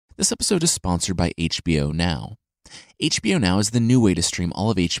This episode is sponsored by HBO Now. HBO Now is the new way to stream all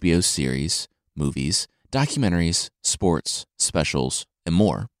of HBO's series, movies, documentaries, sports, specials, and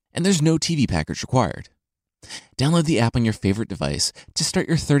more. And there's no TV package required. Download the app on your favorite device to start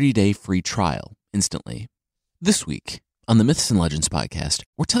your 30-day free trial instantly. This week, on the Myths and Legends podcast,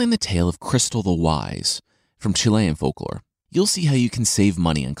 we're telling the tale of Crystal the Wise from Chilean folklore. You'll see how you can save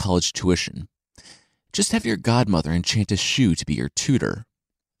money on college tuition. Just have your godmother enchant a shoe to be your tutor.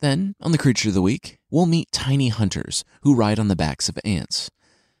 Then, on the Creature of the Week, we'll meet tiny hunters who ride on the backs of ants,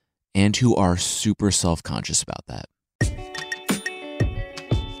 and who are super self-conscious about that.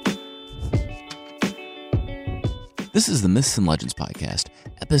 This is the Myths and Legends podcast,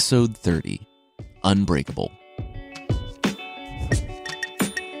 episode 30, Unbreakable.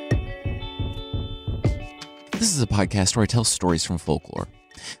 This is a podcast where I tell stories from folklore.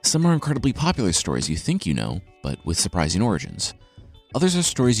 Some are incredibly popular stories you think you know, but with surprising origins. Others are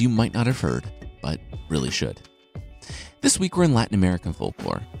stories you might not have heard, but really should. This week we're in Latin American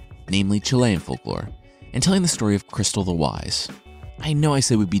folklore, namely Chilean folklore, and telling the story of Crystal the Wise. I know I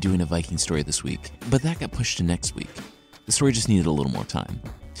said we'd be doing a Viking story this week, but that got pushed to next week. The story just needed a little more time.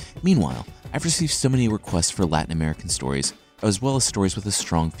 Meanwhile, I've received so many requests for Latin American stories, as well as stories with a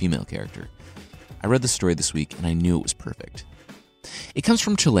strong female character. I read the story this week and I knew it was perfect. It comes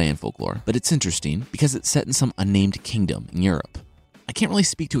from Chilean folklore, but it's interesting because it's set in some unnamed kingdom in Europe. I can't really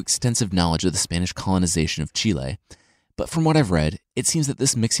speak to extensive knowledge of the Spanish colonization of Chile, but from what I've read, it seems that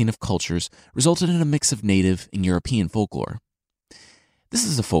this mixing of cultures resulted in a mix of native and European folklore. This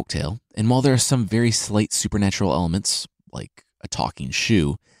is a folktale, and while there are some very slight supernatural elements, like a talking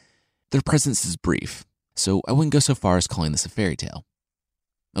shoe, their presence is brief, so I wouldn't go so far as calling this a fairy tale.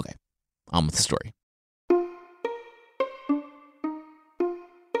 Okay, on with the story.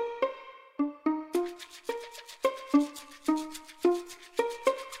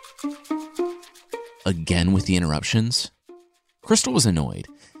 Again with the interruptions? Crystal was annoyed.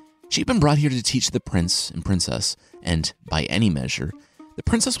 She'd been brought here to teach the prince and princess, and by any measure, the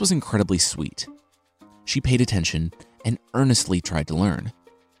princess was incredibly sweet. She paid attention and earnestly tried to learn.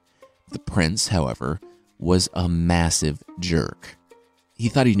 The prince, however, was a massive jerk. He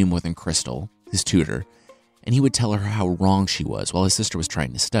thought he knew more than Crystal, his tutor, and he would tell her how wrong she was while his sister was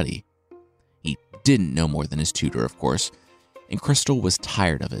trying to study. He didn't know more than his tutor, of course, and Crystal was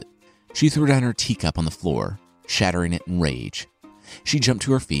tired of it. She threw down her teacup on the floor, shattering it in rage. She jumped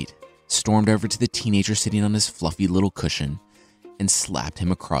to her feet, stormed over to the teenager sitting on his fluffy little cushion, and slapped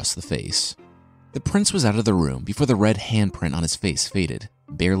him across the face. The prince was out of the room before the red handprint on his face faded,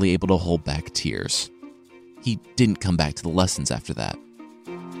 barely able to hold back tears. He didn't come back to the lessons after that.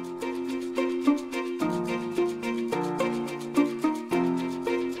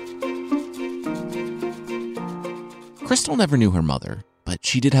 Crystal never knew her mother, but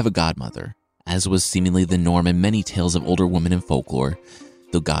she did have a godmother, as was seemingly the norm in many tales of older women in folklore.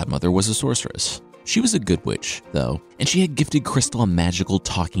 The godmother was a sorceress. She was a good witch, though, and she had gifted Crystal a magical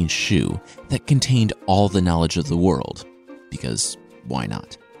talking shoe that contained all the knowledge of the world. Because why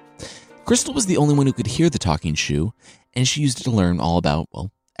not? Crystal was the only one who could hear the talking shoe, and she used it to learn all about,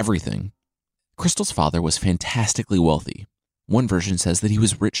 well, everything. Crystal's father was fantastically wealthy. One version says that he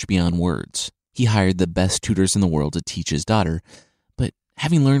was rich beyond words. He hired the best tutors in the world to teach his daughter, but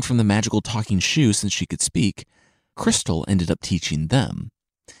having learned from the magical talking shoe since she could speak, Crystal ended up teaching them.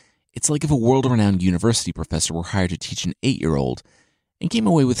 It's like if a world-renowned university professor were hired to teach an 8-year-old and came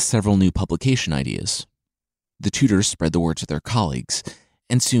away with several new publication ideas. The tutors spread the word to their colleagues,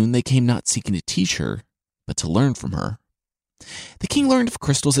 and soon they came not seeking to teach her, but to learn from her. The king learned of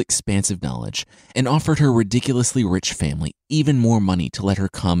Crystal's expansive knowledge and offered her ridiculously rich family even more money to let her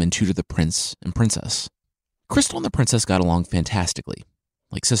come and tutor the prince and princess. Crystal and the princess got along fantastically,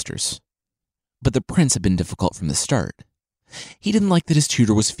 like sisters. But the prince had been difficult from the start. He didn't like that his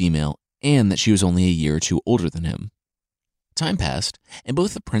tutor was female and that she was only a year or two older than him. Time passed, and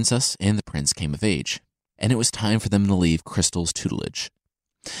both the princess and the prince came of age, and it was time for them to leave Crystal's tutelage.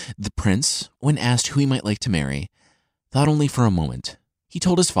 The prince, when asked who he might like to marry, thought only for a moment. He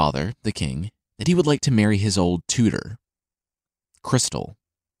told his father, the king, that he would like to marry his old tutor, Crystal.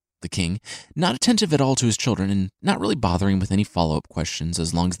 The king, not attentive at all to his children and not really bothering with any follow-up questions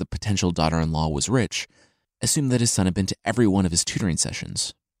as long as the potential daughter-in-law was rich, assumed that his son had been to every one of his tutoring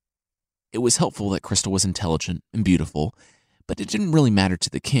sessions. It was helpful that Crystal was intelligent and beautiful, but it didn't really matter to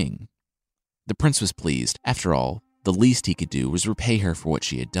the king. The prince was pleased. After all, the least he could do was repay her for what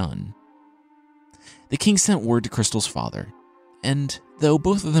she had done. The king sent word to Crystal's father, and though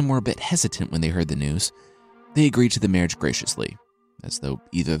both of them were a bit hesitant when they heard the news, they agreed to the marriage graciously, as though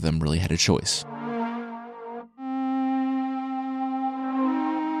either of them really had a choice.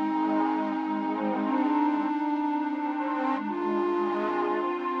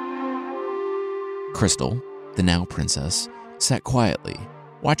 Crystal, the now princess, sat quietly,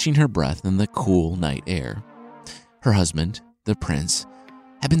 watching her breath in the cool night air. Her husband, the prince,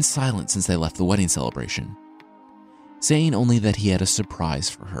 had been silent since they left the wedding celebration, saying only that he had a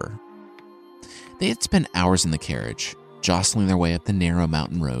surprise for her. They had spent hours in the carriage, jostling their way up the narrow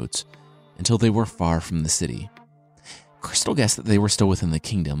mountain roads until they were far from the city. Crystal guessed that they were still within the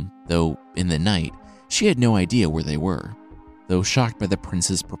kingdom, though in the night, she had no idea where they were. Though shocked by the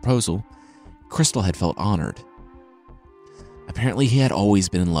prince's proposal, Crystal had felt honored. Apparently, he had always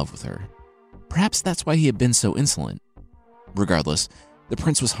been in love with her. Perhaps that's why he had been so insolent. Regardless, the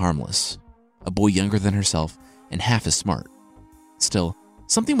prince was harmless, a boy younger than herself and half as smart. Still,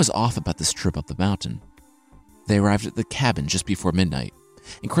 something was off about this trip up the mountain. They arrived at the cabin just before midnight,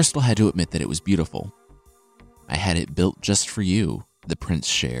 and Crystal had to admit that it was beautiful. "I had it built just for you," the prince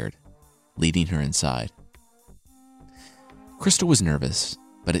shared, leading her inside. Crystal was nervous,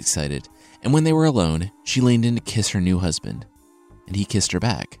 but excited, and when they were alone, she leaned in to kiss her new husband, and he kissed her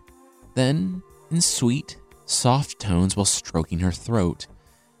back. Then, in sweet, soft tones while stroking her throat,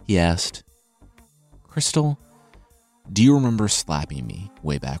 he asked, "Crystal, do you remember slapping me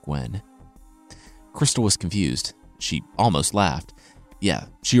way back when?" Crystal was confused. She almost laughed. Yeah,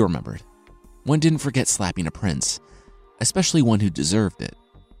 she remembered. One didn't forget slapping a prince, especially one who deserved it.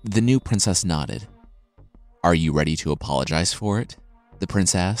 The new princess nodded. "Are you ready to apologize for it?" the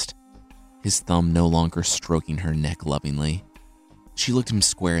prince asked, his thumb no longer stroking her neck lovingly. She looked him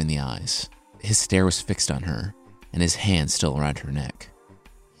square in the eyes. His stare was fixed on her, and his hand still around her neck.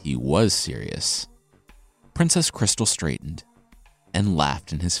 He was serious. Princess Crystal straightened and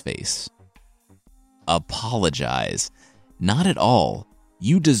laughed in his face. "Apologize? Not at all.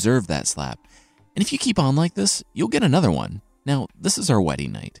 You deserve that slap. And if you keep on like this, you'll get another one. Now, this is our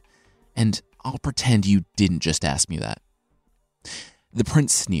wedding night, and I'll pretend you didn't just ask me that." The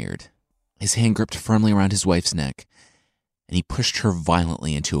prince sneered, his hand gripped firmly around his wife's neck, and he pushed her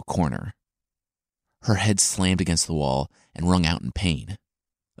violently into a corner. Her head slammed against the wall and wrung out in pain.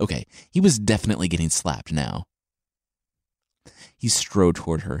 Okay, he was definitely getting slapped now. He strode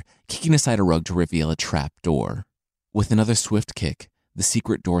toward her, kicking aside a rug to reveal a trap door. With another swift kick, the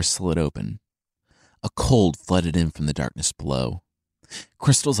secret door slid open. A cold flooded in from the darkness below.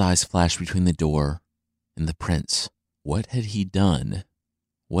 Crystal's eyes flashed between the door and the prince. What had he done?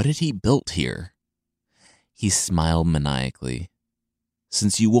 What had he built here? He smiled maniacally.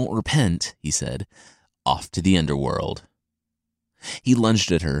 "Since you won't repent," he said, "off to the underworld." He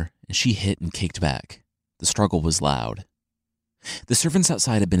lunged at her, and she hit and kicked back. The struggle was loud. The servants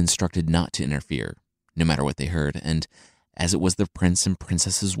outside had been instructed not to interfere, no matter what they heard, and as it was the prince and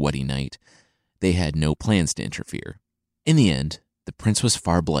princess's wedding night, they had no plans to interfere. In the end, the prince was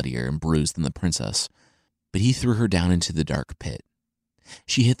far bloodier and bruised than the princess, but he threw her down into the dark pit.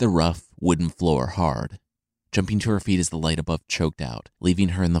 She hit the rough, wooden floor hard, jumping to her feet as the light above choked out, leaving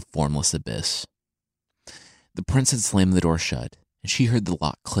her in the formless abyss. The prince had slammed the door shut, and she heard the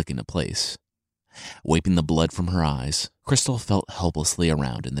lock click into place. Wiping the blood from her eyes, Crystal felt helplessly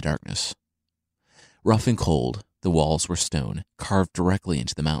around in the darkness. Rough and cold, the walls were stone, carved directly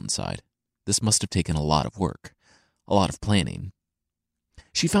into the mountainside. This must have taken a lot of work, a lot of planning.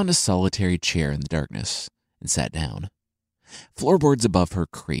 She found a solitary chair in the darkness and sat down. Floorboards above her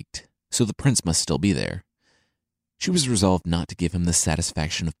creaked, so the prince must still be there. She was resolved not to give him the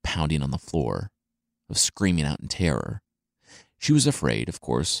satisfaction of pounding on the floor, of screaming out in terror. She was afraid, of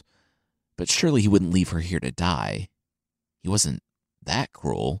course, but surely he wouldn't leave her here to die. He wasn't that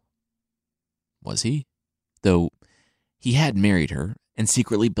cruel, was he? Though he had married her and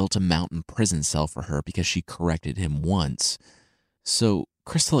secretly built a mountain prison cell for her because she corrected him once, so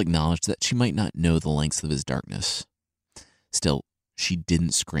Crystal acknowledged that she might not know the lengths of his darkness. Still, she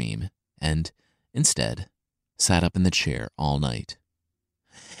didn't scream, and, instead, sat up in the chair all night.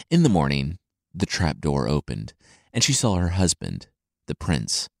 In the morning, the trapdoor opened, and she saw her husband, the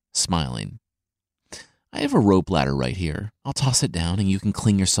prince, smiling. "I have a rope ladder right here. I'll toss it down and you can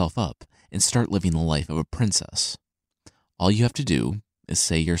clean yourself up and start living the life of a princess. All you have to do is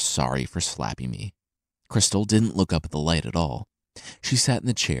say you're sorry for slapping me." Crystal didn't look up at the light at all. She sat in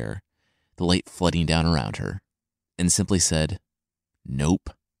the chair, the light flooding down around her, and simply said, "Nope,"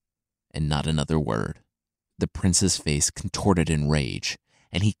 and not another word. The prince's face contorted in rage,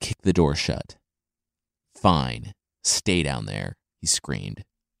 and he kicked the door shut. "Fine, stay down there," he screamed.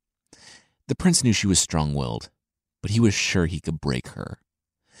 The prince knew she was strong-willed, but he was sure he could break her.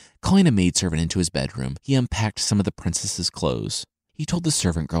 Calling a maidservant into his bedroom, he unpacked some of the princess's clothes. He told the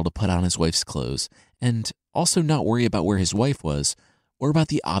servant girl to put on his wife's clothes, and also not worry about where his wife was, or about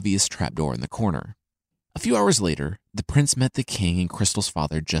the obvious trapdoor in the corner. A few hours later, the prince met the king and Crystal's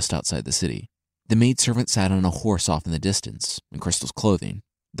father just outside the city. The maidservant sat on a horse off in the distance, in Crystal's clothing.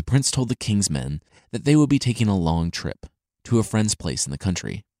 The prince told the king's men that they would be taking a long trip to a friend's place in the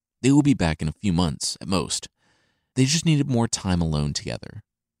country. They will be back in a few months, at most. They just needed more time alone together,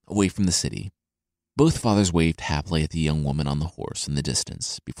 away from the city. Both fathers waved happily at the young woman on the horse in the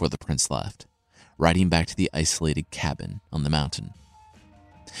distance before the prince left, riding back to the isolated cabin on the mountain.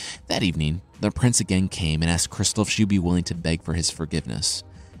 That evening, the prince again came and asked Crystal if she would be willing to beg for his forgiveness.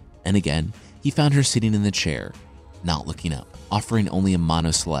 And again, he found her sitting in the chair, not looking up, offering only a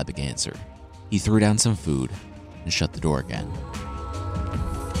monosyllabic answer. He threw down some food and shut the door again.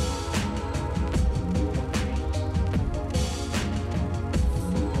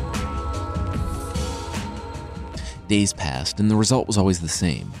 Days passed, and the result was always the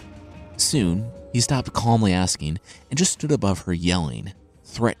same. Soon, he stopped calmly asking and just stood above her yelling,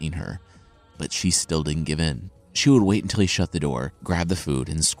 threatening her, but she still didn't give in. She would wait until he shut the door, grab the food,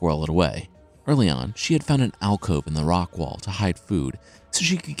 and squirrel it away. Early on, she had found an alcove in the rock wall to hide food so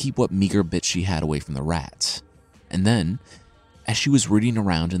she could keep what meager bits she had away from the rats. And then, as she was rooting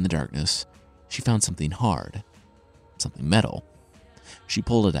around in the darkness, she found something hard, something metal. She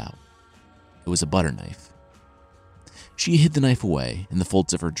pulled it out. It was a butter knife. She hid the knife away in the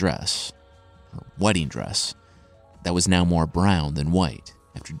folds of her dress, her wedding dress, that was now more brown than white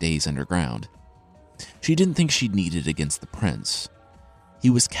after days underground. She didn't think she'd need it against the prince. He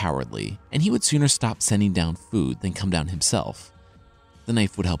was cowardly, and he would sooner stop sending down food than come down himself. The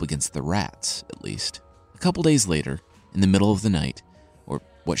knife would help against the rats, at least. A couple days later, in the middle of the night, or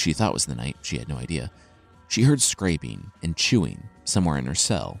what she thought was the night, she had no idea, she heard scraping and chewing somewhere in her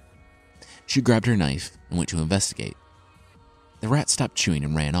cell. She grabbed her knife and went to investigate. The rat stopped chewing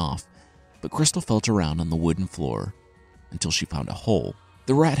and ran off, but Crystal felt around on the wooden floor until she found a hole.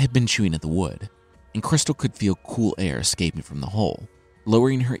 The rat had been chewing at the wood, and Crystal could feel cool air escaping from the hole.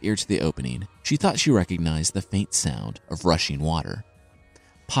 Lowering her ear to the opening, she thought she recognized the faint sound of rushing water,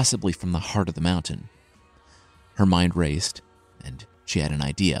 possibly from the heart of the mountain. Her mind raced, and she had an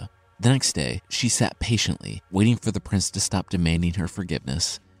idea. The next day, she sat patiently, waiting for the prince to stop demanding her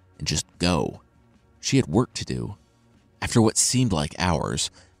forgiveness and just go. She had work to do. After what seemed like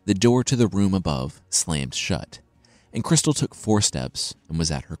hours, the door to the room above slammed shut, and Crystal took 4 steps and was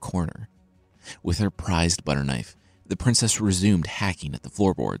at her corner. With her prized butter knife, the princess resumed hacking at the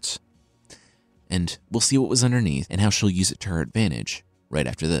floorboards. And we'll see what was underneath and how she'll use it to her advantage right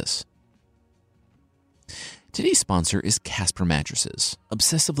after this. Today's sponsor is Casper Mattresses,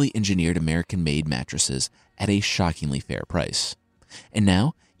 obsessively engineered American-made mattresses at a shockingly fair price. And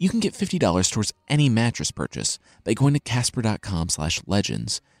now, you can get $50 towards any mattress purchase by going to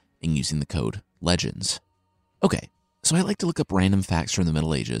casper.com/legends and using the code LEGENDS. Okay, so I like to look up random facts from the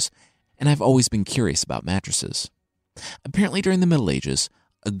Middle Ages, and I've always been curious about mattresses. Apparently during the Middle Ages,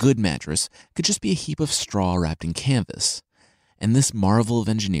 a good mattress could just be a heap of straw wrapped in canvas, and this marvel of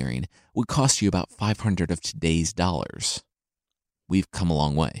engineering would cost you about 500 of today's dollars. We've come a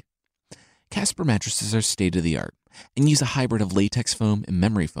long way. Casper mattresses are state-of-the-art and use a hybrid of latex foam and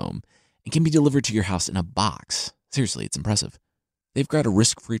memory foam and can be delivered to your house in a box. Seriously, it's impressive. They've got a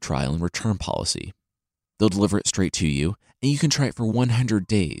risk-free trial and return policy. They'll deliver it straight to you, and you can try it for 100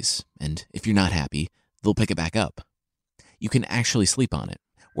 days, and if you're not happy, they'll pick it back up. You can actually sleep on it,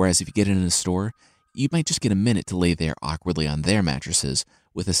 whereas if you get it in a store, you might just get a minute to lay there awkwardly on their mattresses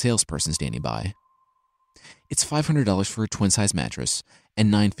with a salesperson standing by. It's $500 for a twin-size mattress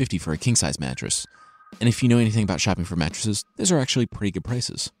and $950 for a king-size mattress. And if you know anything about shopping for mattresses, those are actually pretty good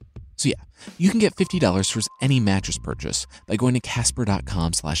prices. So yeah, you can get $50 towards any mattress purchase by going to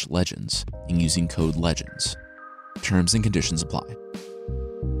casper.com/legends and using code LEGENDS. Terms and conditions apply.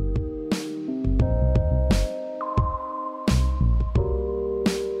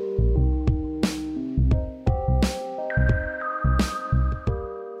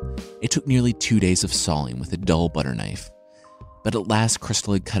 It took nearly 2 days of sawing with a dull butter knife, but at last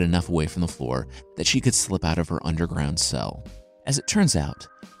Crystal had cut enough away from the floor that she could slip out of her underground cell. As it turns out,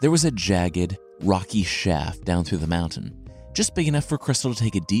 there was a jagged, rocky shaft down through the mountain, just big enough for Crystal to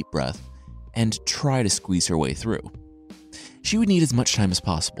take a deep breath and try to squeeze her way through. She would need as much time as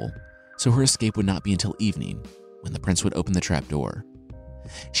possible, so her escape would not be until evening, when the prince would open the trapdoor.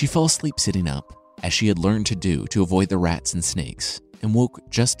 She fell asleep sitting up, as she had learned to do to avoid the rats and snakes, and woke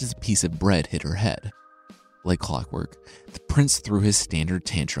just as a piece of bread hit her head. Like clockwork, the prince threw his standard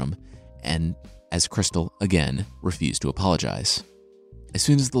tantrum, and as Crystal, again, refused to apologize. As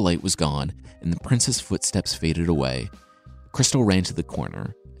soon as the light was gone and the prince's footsteps faded away, Crystal ran to the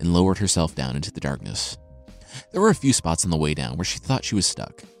corner and lowered herself down into the darkness. There were a few spots on the way down where she thought she was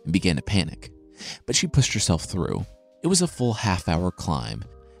stuck and began to panic, but she pushed herself through. It was a full half-hour climb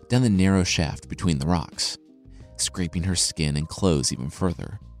down the narrow shaft between the rocks, scraping her skin and clothes even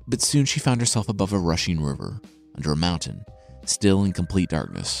further. But soon she found herself above a rushing river, under a mountain, still in complete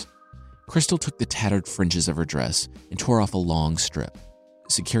darkness. Crystal took the tattered fringes of her dress and tore off a long strip.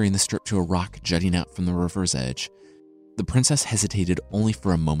 Securing the strip to a rock jutting out from the river's edge, the princess hesitated only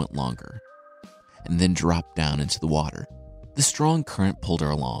for a moment longer, and then dropped down into the water. The strong current pulled her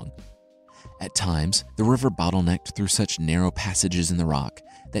along. At times, the river bottlenecked through such narrow passages in the rock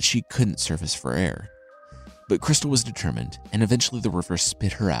that she couldn't surface for air. But Crystal was determined, and eventually the river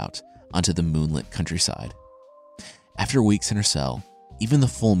spit her out onto the moonlit countryside. After weeks in her cell, even the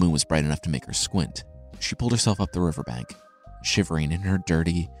full moon was bright enough to make her squint. She pulled herself up the riverbank, shivering in her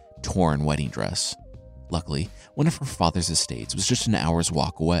dirty, torn wedding dress. Luckily, one of her father's estates was just an hour's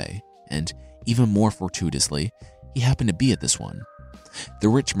walk away, and even more fortuitously, he happened to be at this one. The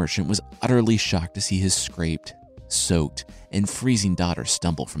rich merchant was utterly shocked to see his scraped, soaked, and freezing daughter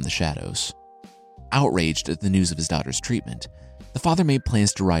stumble from the shadows. Outraged at the news of his daughter's treatment, the father made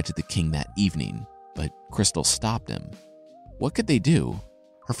plans to ride to the king that evening, but Crystal stopped him. What could they do?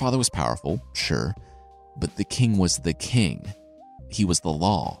 Her father was powerful, sure, but the king was the king. He was the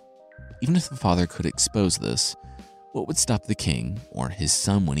law. Even if the father could expose this, what would stop the king, or his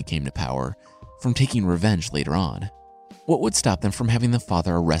son when he came to power, from taking revenge later on? What would stop them from having the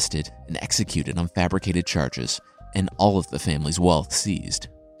father arrested and executed on fabricated charges and all of the family's wealth seized?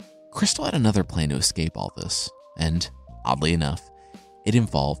 Crystal had another plan to escape all this, and, oddly enough, it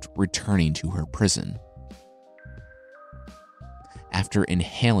involved returning to her prison. After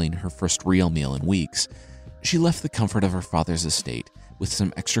inhaling her first real meal in weeks, she left the comfort of her father's estate with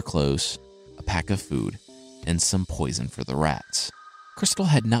some extra clothes, a pack of food, and some poison for the rats. Crystal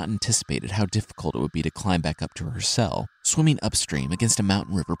had not anticipated how difficult it would be to climb back up to her cell. Swimming upstream against a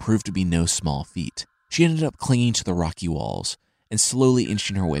mountain river proved to be no small feat. She ended up clinging to the rocky walls and slowly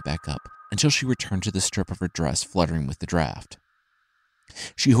inching her way back up until she returned to the strip of her dress fluttering with the draft.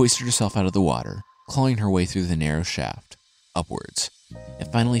 She hoisted herself out of the water, clawing her way through the narrow shaft, upwards,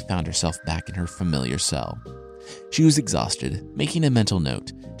 and finally found herself back in her familiar cell. She was exhausted, making a mental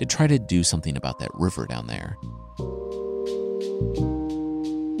note to try to do something about that river down there.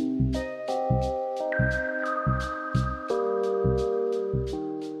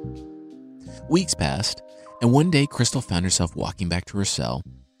 Weeks passed, and one day Crystal found herself walking back to her cell.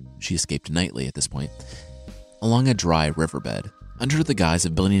 She escaped nightly at this point, along a dry riverbed. Under the guise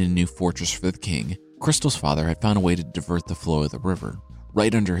of building a new fortress for the king, Crystal's father had found a way to divert the flow of the river,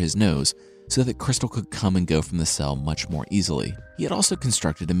 right under his nose, so that Crystal could come and go from the cell much more easily. He had also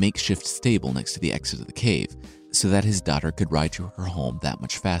constructed a makeshift stable next to the exit of the cave, so that his daughter could ride to her home that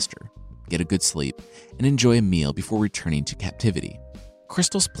much faster, get a good sleep, and enjoy a meal before returning to captivity.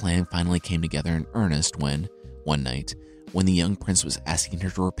 Crystal's plan finally came together in earnest when, one night, when the young prince was asking her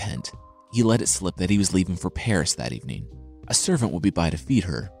to repent, he let it slip that he was leaving for Paris that evening. A servant would be by to feed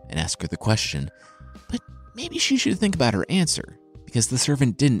her and ask her the question, but maybe she should think about her answer, because the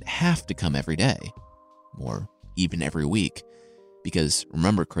servant didn't have to come every day, or even every week, because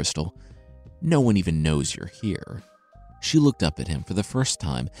remember, Crystal, no one even knows you're here. She looked up at him for the first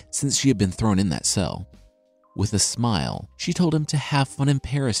time since she had been thrown in that cell. With a smile, she told him to have fun in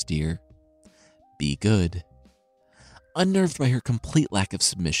Paris, dear. Be good. Unnerved by her complete lack of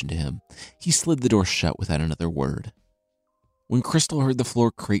submission to him, he slid the door shut without another word. When Crystal heard the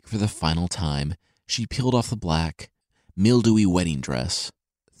floor creak for the final time, she peeled off the black, mildewy wedding dress,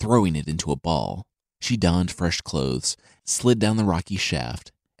 throwing it into a ball. She donned fresh clothes, slid down the rocky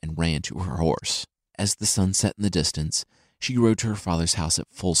shaft, and ran to her horse. As the sun set in the distance, she rode to her father's house at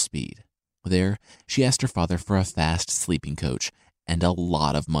full speed. There, she asked her father for a fast sleeping coach and a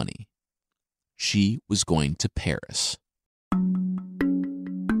lot of money. She was going to Paris.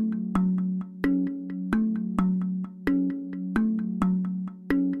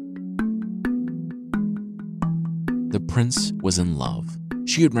 The prince was in love.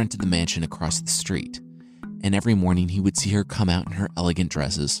 She had rented the mansion across the street, and every morning he would see her come out in her elegant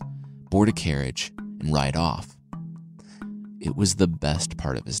dresses, board a carriage, and ride off. It was the best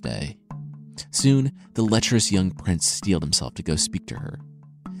part of his day. Soon, the lecherous young prince steeled himself to go speak to her.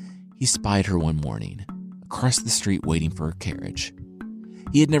 He spied her one morning, across the street waiting for her carriage.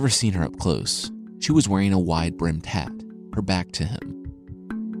 He had never seen her up close. She was wearing a wide-brimmed hat, her back to him.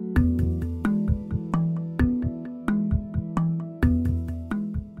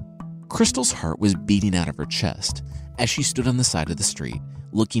 Crystal's heart was beating out of her chest as she stood on the side of the street,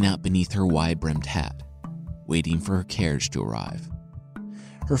 looking out beneath her wide-brimmed hat, waiting for her carriage to arrive.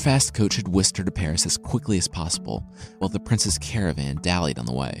 Her fast coach had whisked her to Paris as quickly as possible, while the prince's caravan dallied on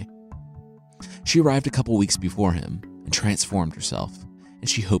the way. She arrived a couple weeks before him and transformed herself and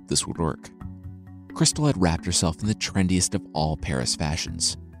she hoped this would work. Crystal had wrapped herself in the trendiest of all Paris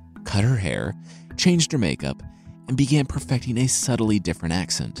fashions, cut her hair, changed her makeup, and began perfecting a subtly different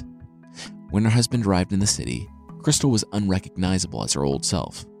accent. When her husband arrived in the city, Crystal was unrecognizable as her old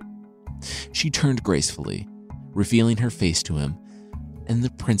self. She turned gracefully, revealing her face to him, and the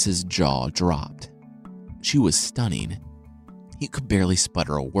prince's jaw dropped. She was stunning. He could barely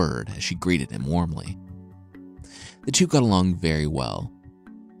sputter a word as she greeted him warmly. The two got along very well.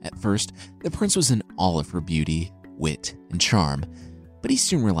 At first, the prince was in awe of her beauty, wit, and charm, but he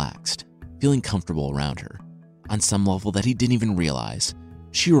soon relaxed, feeling comfortable around her. On some level that he didn't even realize,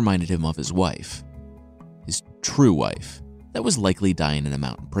 she reminded him of his wife. His true wife, that was likely dying in a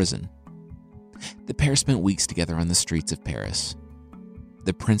mountain prison. The pair spent weeks together on the streets of Paris.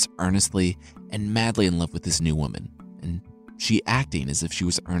 The prince earnestly and madly in love with this new woman, and she acting as if she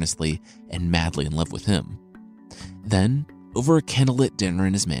was earnestly and madly in love with him. Then, over a candlelit dinner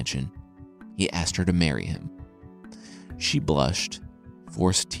in his mansion, he asked her to marry him. She blushed,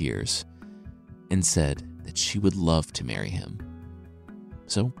 forced tears, and said that she would love to marry him.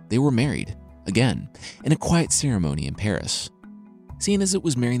 So they were married, again, in a quiet ceremony in Paris. Seeing as it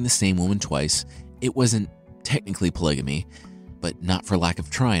was marrying the same woman twice, it wasn't technically polygamy, but not for lack of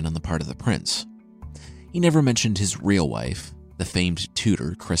trying on the part of the prince. He never mentioned his real wife, the famed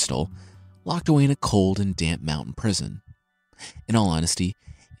tutor, Crystal, locked away in a cold and damp mountain prison. In all honesty,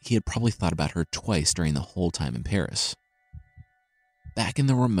 he had probably thought about her twice during the whole time in Paris. Back in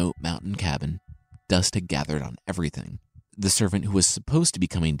the remote mountain cabin, dust had gathered on everything. The servant who was supposed to be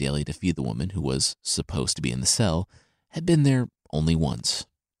coming daily to feed the woman who was supposed to be in the cell had been there only once.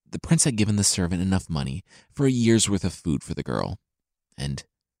 The prince had given the servant enough money for a year's worth of food for the girl. And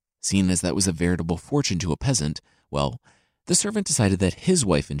seeing as that was a veritable fortune to a peasant, well, the servant decided that his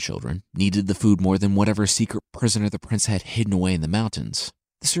wife and children needed the food more than whatever secret prisoner the prince had hidden away in the mountains.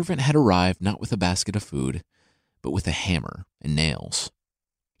 The servant had arrived not with a basket of food, but with a hammer and nails.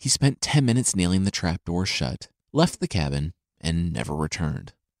 He spent 10 minutes nailing the trapdoor shut, left the cabin, and never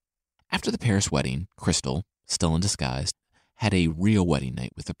returned. After the Paris wedding, Crystal, still in disguise, had a real wedding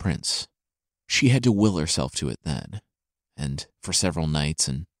night with the prince. She had to will herself to it then, and for several nights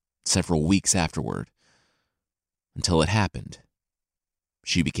and several weeks afterward, until it happened.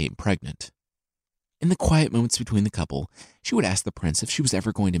 She became pregnant. In the quiet moments between the couple, she would ask the prince if she was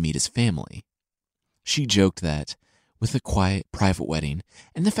ever going to meet his family. She joked that, with the quiet, private wedding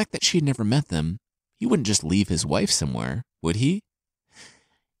and the fact that she had never met them, he wouldn't just leave his wife somewhere, would he?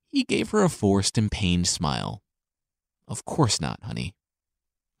 He gave her a forced and pained smile. Of course not, honey.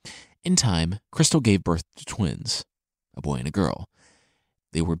 In time, Crystal gave birth to twins, a boy and a girl.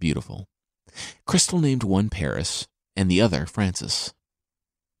 They were beautiful. Crystal named one Paris and the other Francis.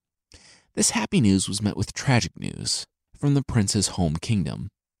 This happy news was met with tragic news from the prince's home kingdom.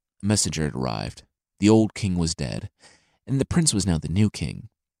 A messenger had arrived. The old king was dead, and the prince was now the new king.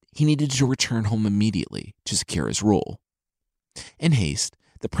 He needed to return home immediately to secure his rule. In haste,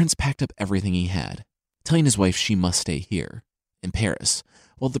 the prince packed up everything he had, telling his wife she must stay here, in Paris,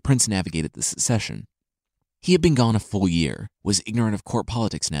 while the prince navigated the succession. He had been gone a full year, was ignorant of court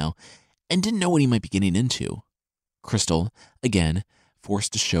politics now, and didn't know what he might be getting into. Crystal, again,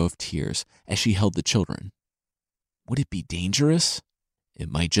 forced a show of tears as she held the children. Would it be dangerous? It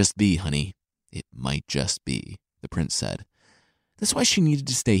might just be, honey. It might just be, the prince said. That's why she needed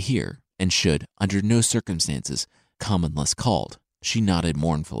to stay here, and should, under no circumstances, come unless called. She nodded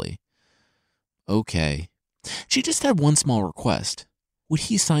mournfully. Okay. She just had one small request. Would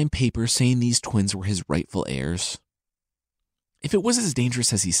he sign papers saying these twins were his rightful heirs? If it was as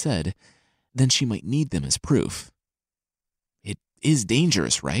dangerous as he said, then she might need them as proof. It is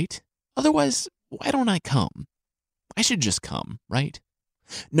dangerous, right? Otherwise, why don't I come? I should just come, right?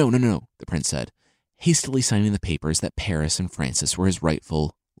 No, the prince said, hastily signing the papers that Paris and Francis were his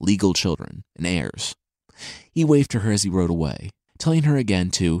rightful, legal children and heirs. He waved to her as he rode away, telling her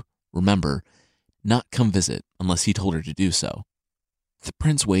again to, remember, not come visit unless he told her to do so. The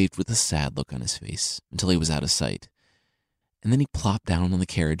prince waved with a sad look on his face until he was out of sight, and then he plopped down on the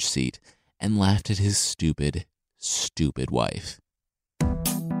carriage seat and laughed at his stupid, stupid wife.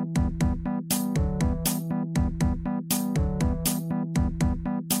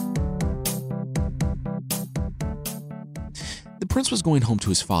 The prince was going home to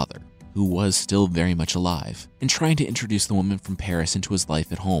his father, who was still very much alive, and trying to introduce the woman from Paris into his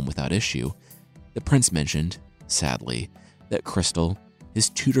life at home without issue. The prince mentioned, sadly, that Crystal, his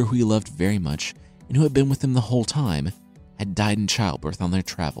tutor who he loved very much and who had been with him the whole time, had died in childbirth on their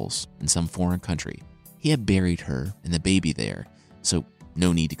travels in some foreign country. He had buried her and the baby there, so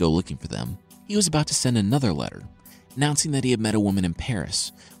no need to go looking for them. He was about to send another letter, announcing that he had met a woman in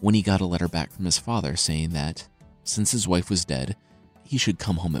Paris when he got a letter back from his father saying that, since his wife was dead, he should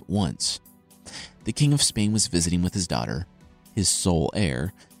come home at once. The King of Spain was visiting with his daughter, his sole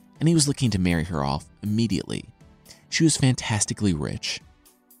heir, and he was looking to marry her off immediately. She was fantastically rich,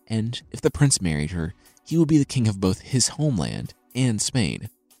 and if the prince married her, he would be the king of both his homeland and Spain.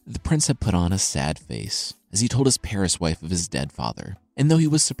 The prince had put on a sad face as he told his Paris wife of his dead father, and though he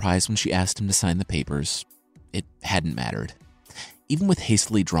was surprised when she asked him to sign the papers, it hadn't mattered. Even with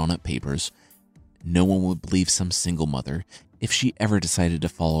hastily drawn-up papers, no one would believe some single mother if she ever decided to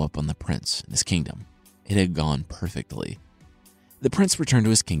follow up on the prince and his kingdom. It had gone perfectly. The prince returned to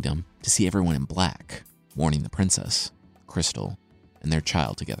his kingdom to see everyone in black, mourning the princess, Crystal, and their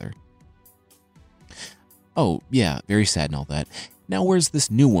child together. "Oh, yeah, very sad and all that. Now where's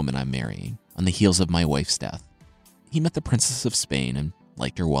this new woman I'm marrying on the heels of my wife's death?" He met the Princess of Spain and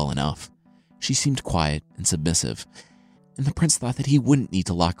liked her well enough. She seemed quiet and submissive, and the prince thought that he wouldn't need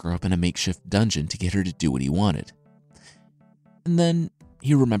to lock her up in a makeshift dungeon to get her to do what he wanted. And then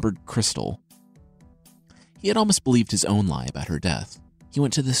he remembered Crystal. He had almost believed his own lie about her death. He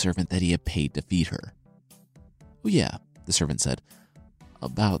went to the servant that he had paid to feed her. "Oh yeah," the servant said,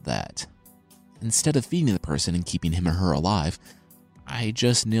 "about that. Instead of feeding the person and keeping him or her alive, I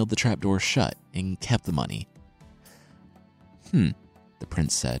just nailed the trapdoor shut and kept the money." The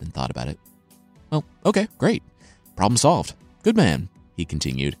prince said and thought about it. "Well, okay, great. Problem solved. Good man," he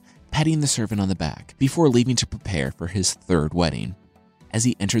continued, patting the servant on the back before leaving to prepare for his third wedding. As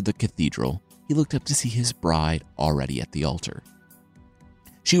he entered the cathedral, he looked up to see his bride already at the altar.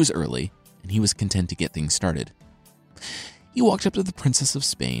 She was early, and he was content to get things started. He walked up to the Princess of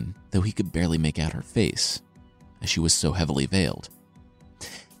Spain, though he could barely make out her face, as she was so heavily veiled.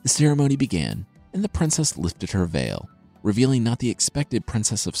 The ceremony began, and the princess lifted her veil, revealing not the expected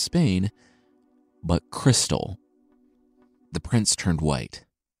Princess of Spain, but Crystal. The prince turned white.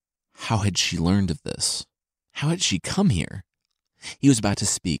 How had she learned of this? How had she come here? He was about to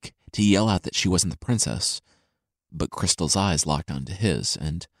speak, to yell out that she wasn't the princess, but Crystal's eyes locked onto his,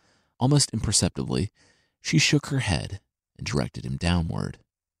 and, almost imperceptibly, she shook her head and directed him downward,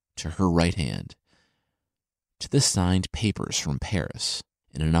 to her right hand, to the signed papers from Paris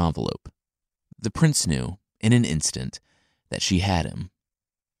in an envelope. The prince knew, in an instant, that she had him.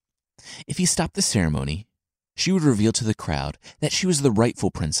 If he stopped the ceremony, she would reveal to the crowd that she was the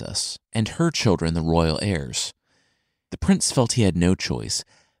rightful princess and her children the royal heirs. The prince felt he had no choice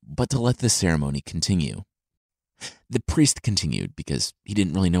but to let the ceremony continue. The priest continued because he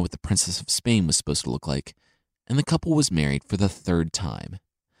didn't really know what the Princess of Spain was supposed to look like, and the couple was married for the third time,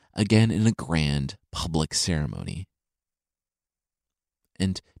 again in a grand public ceremony.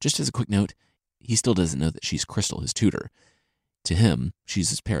 And just as a quick note, he still doesn't know that she's Crystal, his tutor. To him, she's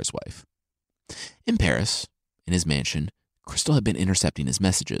his Paris wife. In Paris, in his mansion, Crystal had been intercepting his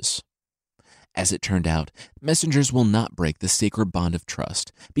messages. As it turned out, messengers will not break the sacred bond of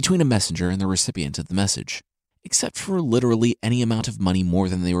trust between a messenger and the recipient of the message, except for literally any amount of money more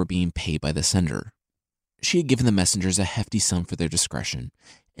than they were being paid by the sender. She had given the messengers a hefty sum for their discretion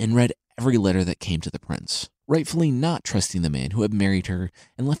and read every letter that came to the prince, rightfully not trusting the man who had married her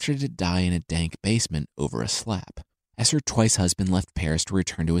and left her to die in a dank basement over a slap. As her twice husband left Paris to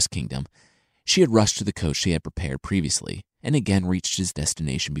return to his kingdom, she had rushed to the coach she had prepared previously and again reached his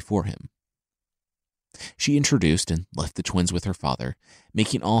destination before him. She introduced and left the twins with her father,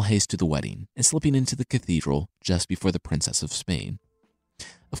 making all haste to the wedding and slipping into the cathedral just before the Princess of Spain.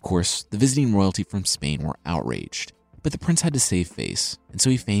 Of course, the visiting royalty from Spain were outraged, but the prince had to save face, and so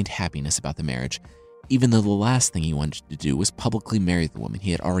he feigned happiness about the marriage, even though the last thing he wanted to do was publicly marry the woman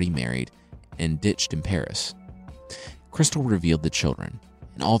he had already married and ditched in Paris. Crystal revealed the children,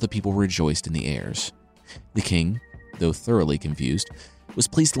 and all the people rejoiced in the heirs. The king, though thoroughly confused, was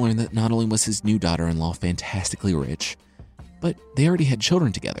pleased to learn that not only was his new daughter-in-law fantastically rich, but they already had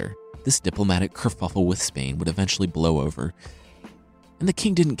children together. This diplomatic kerfuffle with Spain would eventually blow over, and the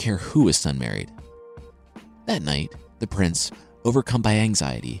king didn't care who his son married. That night, the prince, overcome by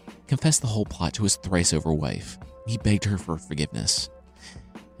anxiety, confessed the whole plot to his thrice-over wife. He begged her for forgiveness,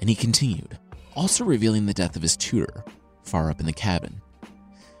 and he continued, also revealing the death of his tutor, far up in the cabin.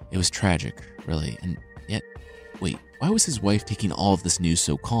 It was tragic, really, and yet, wait, why was his wife taking all of this news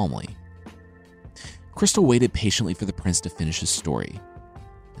so calmly? Crystal waited patiently for the prince to finish his story,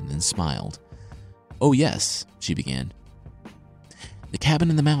 and then smiled. "Oh yes," she began. "The cabin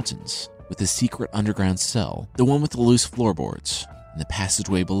in the mountains, with the secret underground cell, the one with the loose floorboards, and the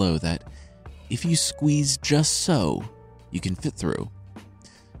passageway below that, if you squeeze just so, you can fit through.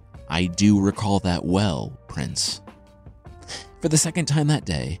 I do recall that well, Prince." For the second time that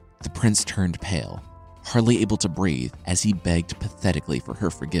day, the prince turned pale, hardly able to breathe as he begged pathetically for her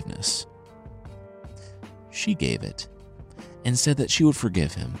forgiveness. She gave it and said that she would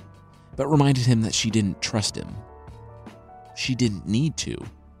forgive him, but reminded him that she didn't trust him. She didn't need to.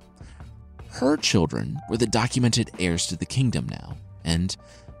 Her children were the documented heirs to the kingdom now, and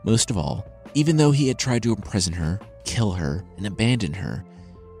most of all, even though he had tried to imprison her, kill her, and abandon her,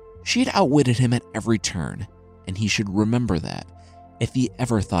 she had outwitted him at every turn, and he should remember that if he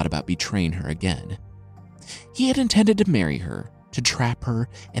ever thought about betraying her again. He had intended to marry her, to trap her,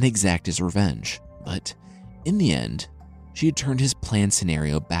 and exact his revenge, but in the end, she had turned his planned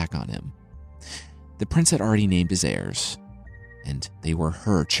scenario back on him. The prince had already named his heirs, and they were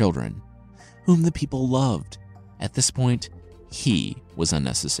her children, whom the people loved. At this point, he was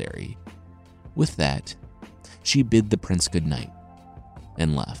unnecessary. With that, she bid the prince good night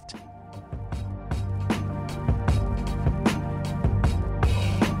and left.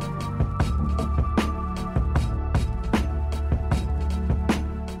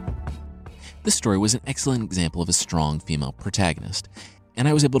 This story was an excellent example of a strong female protagonist, and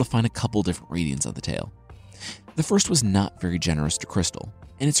I was able to find a couple different readings of the tale. The first was not very generous to Crystal,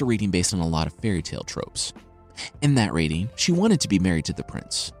 and it's a reading based on a lot of fairy tale tropes. In that reading, she wanted to be married to the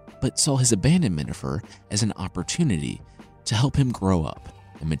prince, but saw his abandonment of her as an opportunity to help him grow up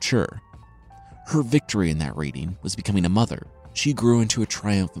and mature. Her victory in that reading was becoming a mother. She grew into a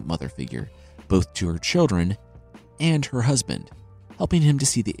triumphant mother figure, both to her children and her husband, helping him to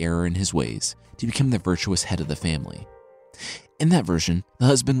see the error in his ways to become the virtuous head of the family. In that version, the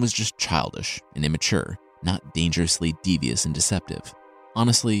husband was just childish and immature, not dangerously devious and deceptive.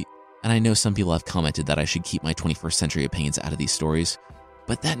 Honestly, and I know some people have commented that I should keep my 21st century opinions out of these stories,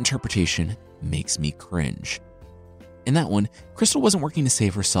 but that interpretation makes me cringe. In that one, Crystal wasn't working to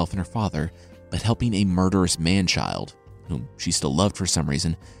save herself and her father, but helping a murderous man-child, whom she still loved for some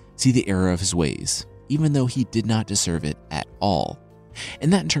reason, see the error of his ways, even though he did not deserve it at all. In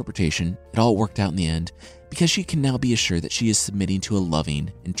that interpretation, it all worked out in the end because she can now be assured that she is submitting to a loving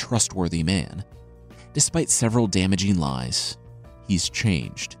and trustworthy man. Despite several damaging lies, he's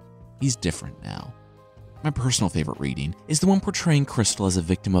changed. He's different now. My personal favorite reading is the one portraying Crystal as a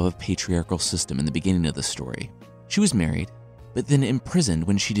victim of a patriarchal system in the beginning of the story. She was married, but then imprisoned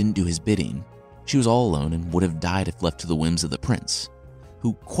when she didn't do his bidding. She was all alone and would have died if left to the whims of the prince,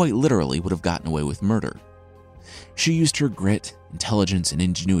 who quite literally would have gotten away with murder. She used her grit, intelligence, and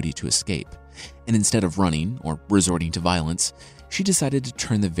ingenuity to escape, and instead of running or resorting to violence, she decided to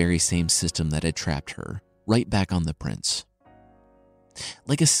turn the very same system that had trapped her right back on the prince.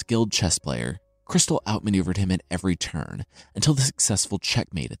 Like a skilled chess player, Crystal outmaneuvered him at every turn until the successful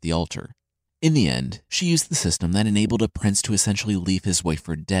checkmate at the altar. In the end, she used the system that enabled a prince to essentially leave his wife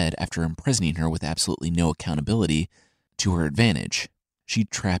for dead after imprisoning her with absolutely no accountability to her advantage. She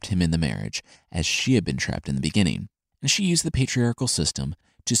trapped him in the marriage, as she had been trapped in the beginning, and she used the patriarchal system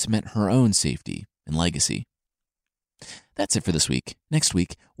to cement her own safety and legacy. That's it for this week. Next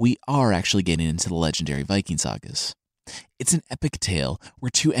week, we are actually getting into the legendary Viking sagas. It's an epic tale where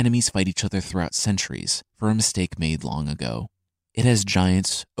two enemies fight each other throughout centuries for a mistake made long ago. It has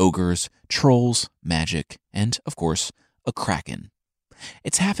giants, ogres, trolls, magic, and, of course, a kraken.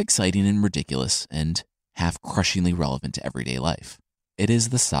 It's half exciting and ridiculous, and half crushingly relevant to everyday life. It is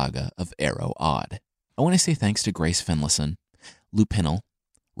the saga of Arrow Odd. I want to say thanks to Grace Finlayson, Lupinal,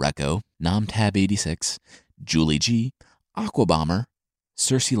 Recco, NomTab86, Julie G, Aquabomber,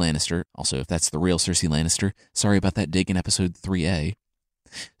 Cersei Lannister, also if that's the real Cersei Lannister, sorry about that dig in episode 3A,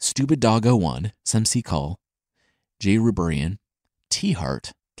 Stupid Dog 01, Semsi Call, J. Ruberian, T.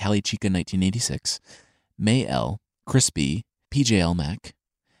 Hart, Callie Chica 1986, May L, Chris B, PJL Mac,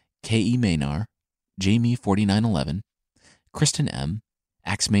 K.E. Maynar, Jamie 4911, Kristen M,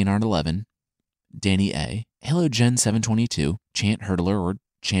 Axe Maynard 11, Danny A, Halo Gen 722, Chant Hurdler or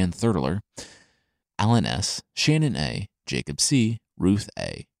Chan Thurdler, Alan S, Shannon A, Jacob C, Ruth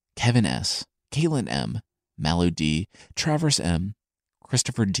A, Kevin S, Caitlin M, Mallow D, Traverse M,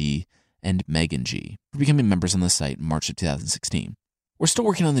 Christopher D, and Megan G for becoming members on the site in March of 2016. We're still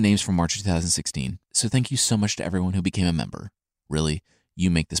working on the names for March of 2016, so thank you so much to everyone who became a member. Really,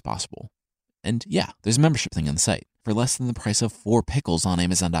 you make this possible. And yeah, there's a membership thing on the site. For less than the price of 4 pickles on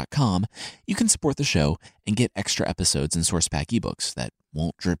Amazon.com, you can support the show and get extra episodes and source pack ebooks that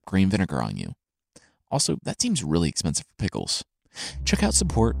won't drip green vinegar on you. Also, that seems really expensive for pickles. Check out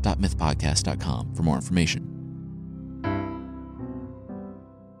support.mythpodcast.com for more information.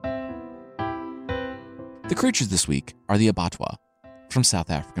 The creatures this week are the Abattoir from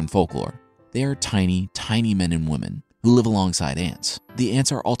South African folklore. They are tiny, tiny men and women who live alongside ants. The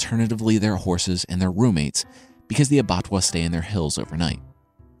ants are alternatively their horses and their roommates because the Abattoir stay in their hills overnight.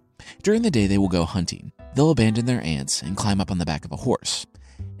 During the day, they will go hunting, They'll abandon their ants and climb up on the back of a horse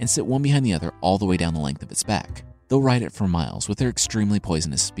and sit one behind the other all the way down the length of its back. They'll ride it for miles with their extremely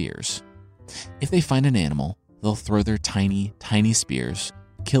poisonous spears. If they find an animal, they'll throw their tiny, tiny spears,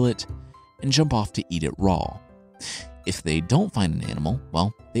 kill it, and jump off to eat it raw. If they don't find an animal,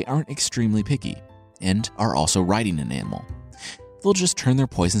 well, they aren't extremely picky and are also riding an animal. They'll just turn their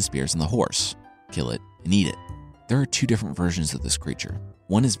poison spears on the horse, kill it, and eat it. There are two different versions of this creature.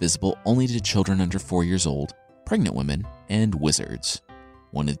 One is visible only to children under 4 years old, pregnant women, and wizards.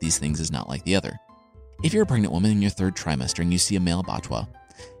 One of these things is not like the other. If you're a pregnant woman in your 3rd trimester and you see a male Batwa,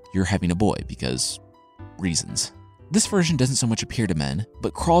 you're having a boy because reasons. This version doesn't so much appear to men,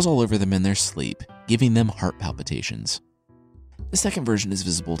 but crawls all over them in their sleep, giving them heart palpitations. The second version is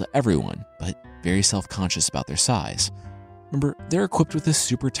visible to everyone, but very self-conscious about their size. Remember, they're equipped with a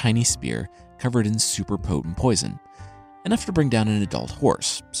super tiny spear covered in super potent poison, enough to bring down an adult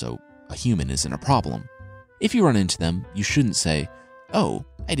horse, so a human isn't a problem. If you run into them, you shouldn't say, "Oh,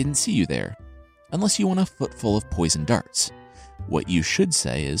 I didn't see you there," unless you want a foot full of poison darts. What you should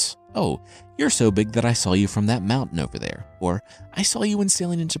say is, "Oh, you're so big that I saw you from that mountain over there," or "I saw you when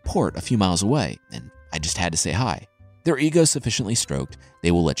sailing into port a few miles away, and I just had to say hi." Their ego sufficiently stroked, they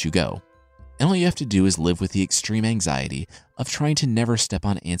will let you go. And all you have to do is live with the extreme anxiety of trying to never step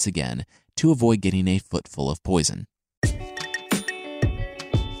on ants again to avoid getting a foot full of poison.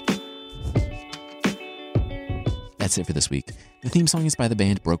 That's it for this week. The theme song is by the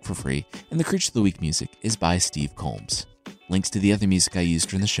band Broke for Free, and the Creature of the Week music is by Steve Combs. Links to the other music I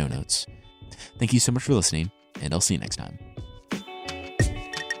used are in the show notes. Thank you so much for listening, and I'll see you next time.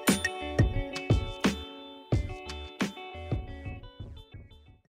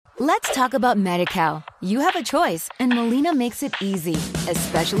 Let's talk about Medi-Cal. You have a choice, and Molina makes it easy,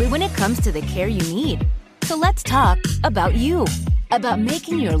 especially when it comes to the care you need. So let's talk about you, about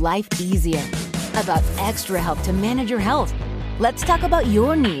making your life easier, about extra help to manage your health. Let's talk about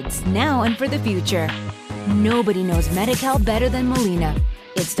your needs now and for the future. Nobody knows Medi-Cal better than Molina.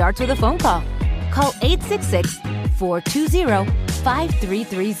 It starts with a phone call. Call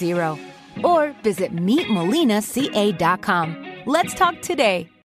 866-420-5330 or visit meetmolinaca.com. Let's talk today.